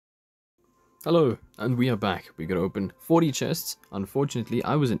Hello, and we are back. We're gonna open 40 chests. Unfortunately,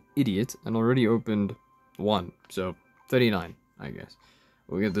 I was an idiot and already opened one, so 39, I guess.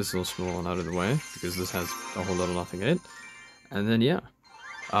 We'll get this little small one out of the way, because this has a whole lot of nothing in it. And then, yeah.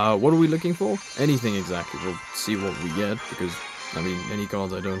 What are we looking for? Anything exactly. We'll see what we get, because, I mean, any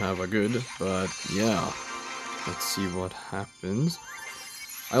cards I don't have are good, but yeah. Let's see what happens.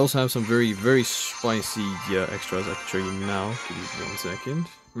 I also have some very, very spicy extras I can show you now. Give me 1 second.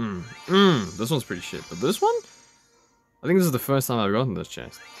 This one's pretty shit. But this one? I think this is the first time I've gotten this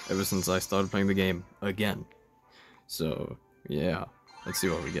chest. Ever since I started playing the game again. So, yeah. Let's see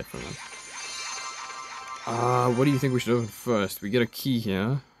what we get from them. What do you think we should open first? We get a key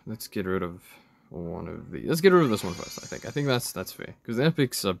here. Let's get rid of one of these. Let's get rid of this one first, I think. I think that's fair. Because the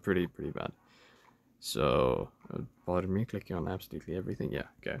epics are pretty bad. So, pardon me, clicking on absolutely everything. Yeah,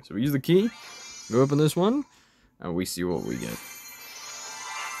 okay. So we use the key, we open this one, and we see what we get.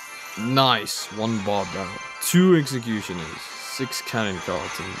 Nice! 1 bar barrel, 2 executioners, 6 cannon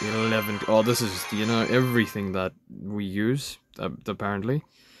cards, and 11... Oh, this is, you know, everything that we use, apparently.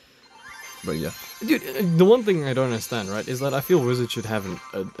 But yeah. Dude, the one thing I don't understand, right, is that I feel Wizard should have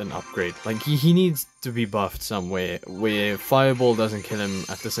an upgrade. Like, he needs to be buffed somewhere, where Fireball doesn't kill him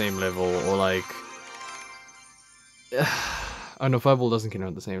at the same level, or like... Oh no, Fireball doesn't kill him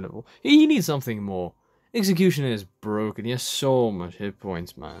at the same level. He needs something more. Executioner is broken. He has so much hit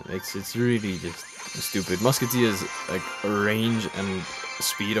points, man. It's really just stupid. Musketeer's like range and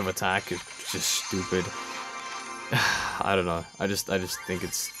speed of attack is just stupid. I don't know. I just think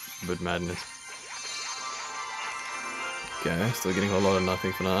it's a bit madness. Okay, still getting a lot of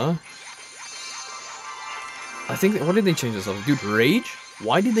nothing for now. I think what did they change this up? Dude, Rage?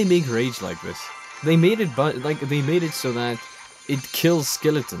 Why did they make Rage like this? They made it, they made it so that it kills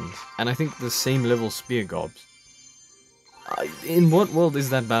skeletons, and I think the same level spear gobs. In what world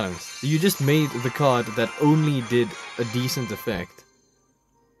is that balanced? You just made the card that only did a decent effect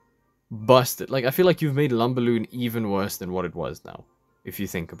busted. Like, I feel like you've made Lumberloon even worse than what it was now, if you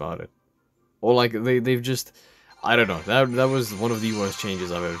think about it. Or like they've just, I don't know. That was one of the worst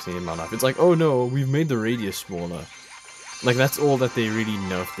changes I've ever seen in my life. It's like, oh no, we've made the radius smaller. Like, that's all that they really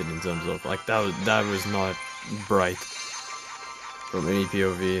nerfed it in terms of, like, that was not bright from any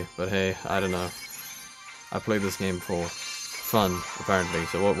POV, but hey, I don't know. I play this game for fun, apparently,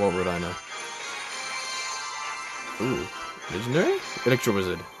 so what would I know? Ooh, legendary? Electro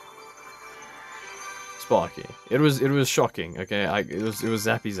Wizard. Sparky. It was shocking, okay? It was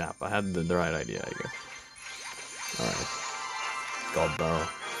Zappy Zap. I had the right idea, I guess. Alright. God Barrel.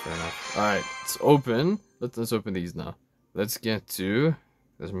 Fair enough. Alright, it's open. Let's open these now. Let's get to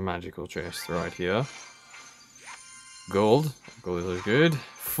this magical chest right here. Gold. Gold is good.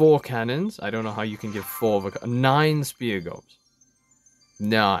 4 cannons. I don't know how you can give 4 of a... 9 spear gobs.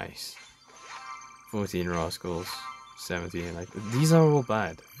 Nice. 14 rascals. 17. Like, these are all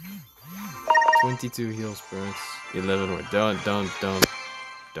bad. 22 heal spirits. 11. Wait, don't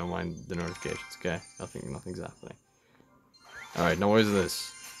mind the notifications. Okay, nothing's happening. Alright, now where's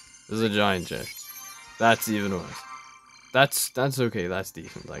this? This is a giant chest. That's even worse. That's okay, that's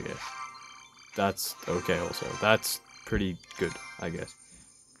decent, I guess. That's okay also. That's pretty good, I guess.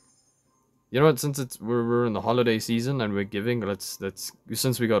 You know what, since we're in the holiday season and we're giving, let's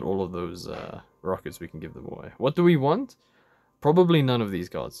since we got all of those rockets, we can give them away. What do we want? Probably none of these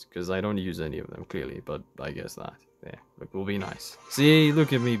cards, because I don't use any of them, clearly, but I guess that. Yeah, look, will be nice. See,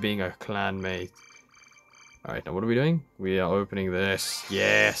 look at me being a clan mate. Alright, now what are we doing? We are opening this.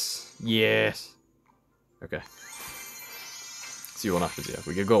 Yes! Yes! Okay. See what happens here.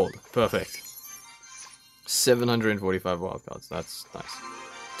 We get gold. Perfect. 745 wildcards. That's nice.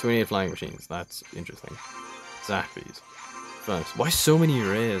 28 flying machines. That's interesting. Zappies. First. Why so many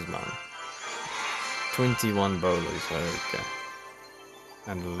rares, man? 21 bowlers. Okay.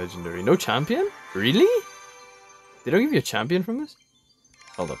 And a legendary. No champion? Really? They don't give you a champion from this?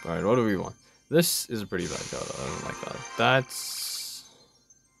 Hold up. Alright, what do we want? This is a pretty bad card. I don't like that. That's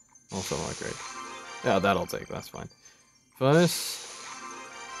also not great. Yeah, that I'll take. That's fine. Furnace.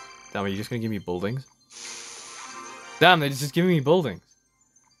 Damn, are you just gonna give me buildings? Damn, they're just giving me buildings.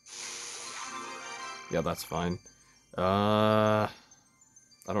 Yeah, that's fine. I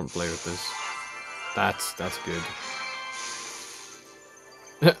don't play with this. That's good.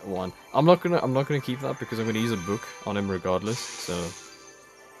 1. I'm not gonna keep that because I'm gonna use a book on him regardless. So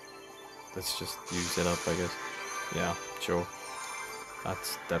let's just use it up, I guess. Yeah, sure.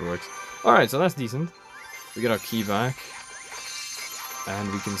 That works. All right, so that's decent. We get our key back.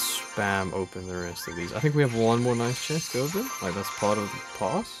 And we can spam open the rest of these. I think we have one more nice chest to open. Like, that's part of the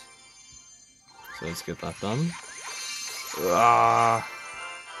pass. So let's get that done. Ah,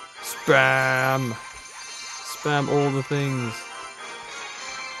 Spam! Spam all the things.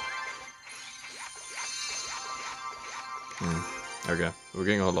 Okay, we're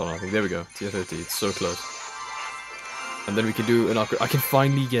getting a whole lot, I think. There we go. Tier 30, it's so close. And then we can do an upgrade. I can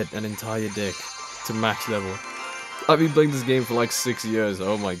finally get an entire deck to max level. I've been playing this game for like 6 years,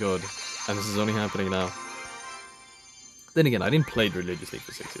 oh my god. And this is only happening now. Then again, I didn't play it religiously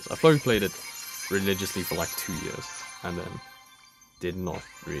for 6 years. I probably played it religiously for like 2 years. And then did not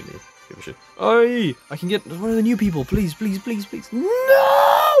really give a shit. Oi! I can get one of the new people, please, please, please, please.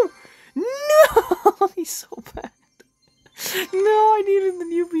 No! No! He's so bad. No, I needed the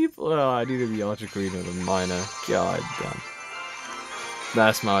new people. Oh, I needed the Archer Queen or the Miner. God damn.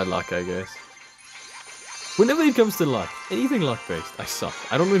 That's my luck, I guess. Whenever it comes to luck, anything luck-based, I suck.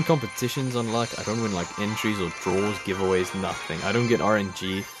 I don't win competitions on luck. I don't win, like, entries or draws, giveaways, nothing. I don't get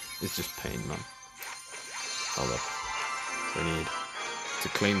RNG. It's just pain, man. Hold up. We need to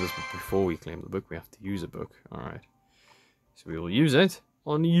claim this book. Before we claim the book, we have to use a book. Alright. So we will use it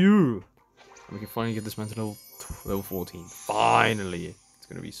on you. And we can finally get this man to level 14. Finally! It's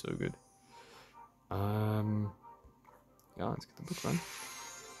gonna be so good. Yeah, let's get the book, man.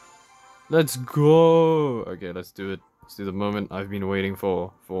 Let's go! Okay, let's do it. Let's do the moment I've been waiting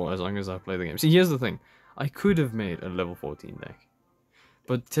for as long as I've played the game. See, here's the thing. I could have made a level 14 deck.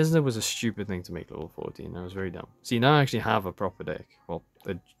 But Tesla was a stupid thing to make level 14. I was very dumb. See, now I actually have a proper deck. Well,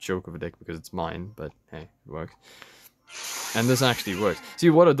 a joke of a deck because it's mine, but hey, it works. And this actually works. See,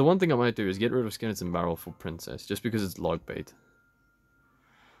 the one thing I might do is get rid of Skeleton Barrel for Princess, just because it's log bait.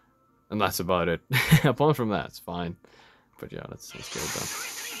 And that's about it. Apart from that, it's fine. But yeah, let's get it done.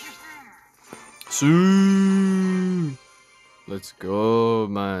 Sue! Let's go,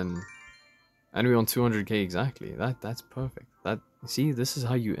 man. And we're on 200k exactly. That's perfect. See, this is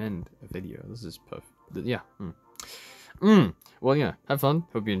how you end a video. This is perfect. Yeah. Well, yeah. Have fun.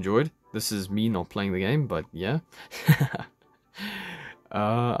 Hope you enjoyed. This is me not playing the game, but yeah.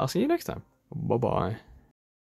 I'll see you next time. Bye-bye.